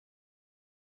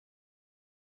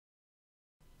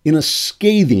In a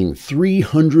scathing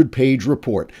 300-page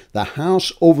report, the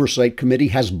House Oversight Committee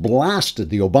has blasted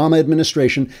the Obama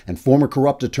administration and former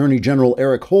corrupt Attorney General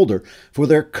Eric Holder for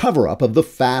their cover-up of the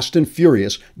Fast and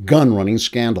Furious gun-running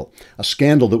scandal, a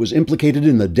scandal that was implicated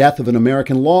in the death of an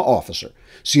American law officer.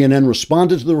 CNN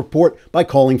responded to the report by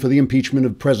calling for the impeachment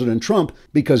of President Trump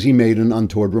because he made an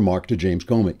untoward remark to James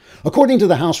Comey. According to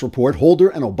the House report, Holder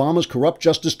and Obama's corrupt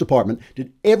Justice Department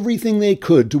did everything they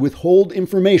could to withhold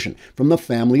information from the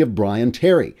family of Brian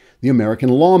Terry, the American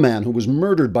lawman who was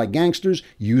murdered by gangsters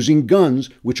using guns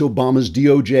which Obama's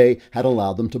DOJ had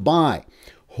allowed them to buy.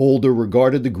 Holder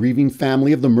regarded the grieving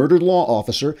family of the murdered law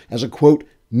officer as a, quote,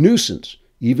 nuisance,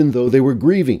 even though they were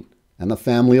grieving, and the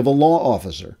family of a law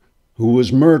officer who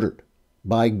was murdered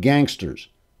by gangsters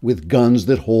with guns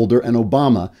that Holder and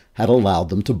Obama had allowed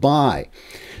them to buy.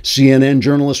 CNN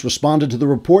journalists responded to the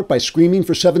report by screaming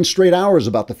for 7 straight hours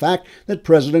about the fact that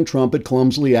President Trump had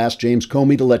clumsily asked James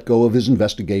Comey to let go of his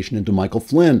investigation into Michael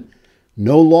Flynn.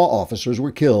 No law officers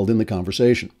were killed in the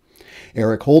conversation.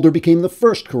 Eric Holder became the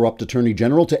first corrupt attorney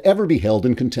general to ever be held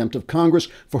in contempt of Congress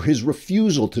for his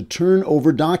refusal to turn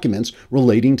over documents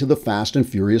relating to the Fast and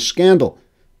Furious scandal,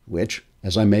 which,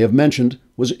 as I may have mentioned,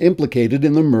 was implicated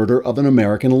in the murder of an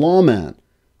American lawman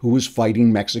who was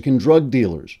fighting Mexican drug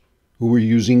dealers who were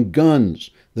using guns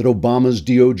that Obama's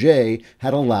DOJ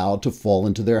had allowed to fall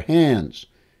into their hands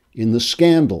in the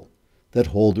scandal that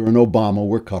Holder and Obama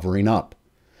were covering up.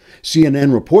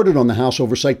 CNN reported on the House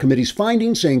Oversight Committee's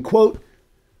findings, saying, quote,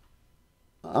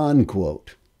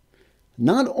 unquote,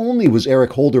 not only was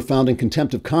Eric Holder found in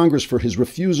contempt of Congress for his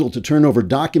refusal to turn over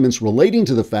documents relating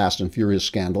to the Fast and Furious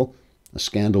scandal, a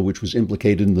scandal which was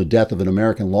implicated in the death of an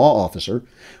American law officer,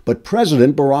 but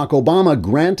President Barack Obama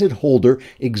granted Holder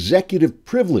executive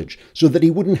privilege so that he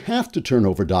wouldn't have to turn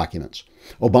over documents.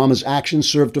 Obama's actions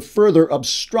served to further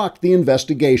obstruct the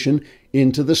investigation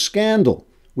into the scandal,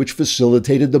 which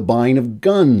facilitated the buying of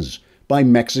guns by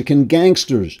Mexican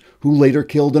gangsters who later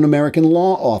killed an American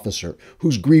law officer,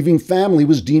 whose grieving family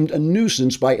was deemed a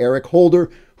nuisance by Eric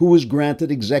Holder, who was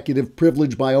granted executive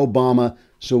privilege by Obama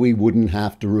so he wouldn't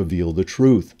have to reveal the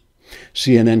truth.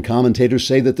 CNN commentators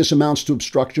say that this amounts to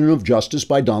obstruction of justice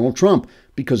by Donald Trump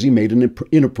because he made an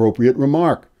inappropriate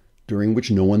remark, during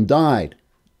which no one died,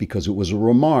 because it was a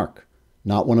remark,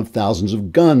 not one of thousands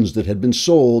of guns that had been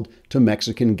sold to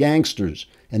Mexican gangsters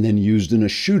and then used in a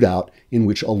shootout in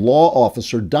which a law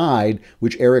officer died,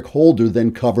 which Eric Holder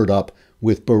then covered up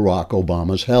with Barack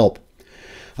Obama's help.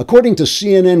 According to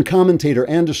CNN commentator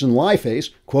Anderson Lieface,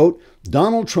 quote,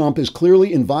 Donald Trump is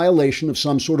clearly in violation of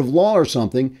some sort of law or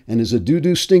something and is a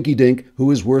doo-doo stinky-dink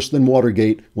who is worse than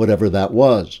Watergate, whatever that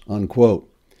was, unquote.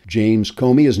 James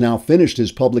Comey has now finished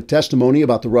his public testimony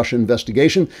about the Russia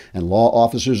investigation, and law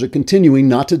officers are continuing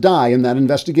not to die in that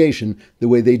investigation the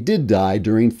way they did die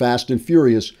during Fast and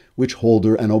Furious, which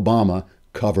Holder and Obama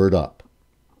covered up.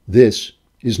 This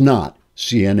is not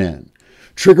CNN.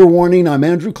 Trigger warning, I'm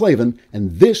Andrew Klavan,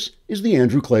 and this is The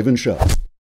Andrew Klavan Show.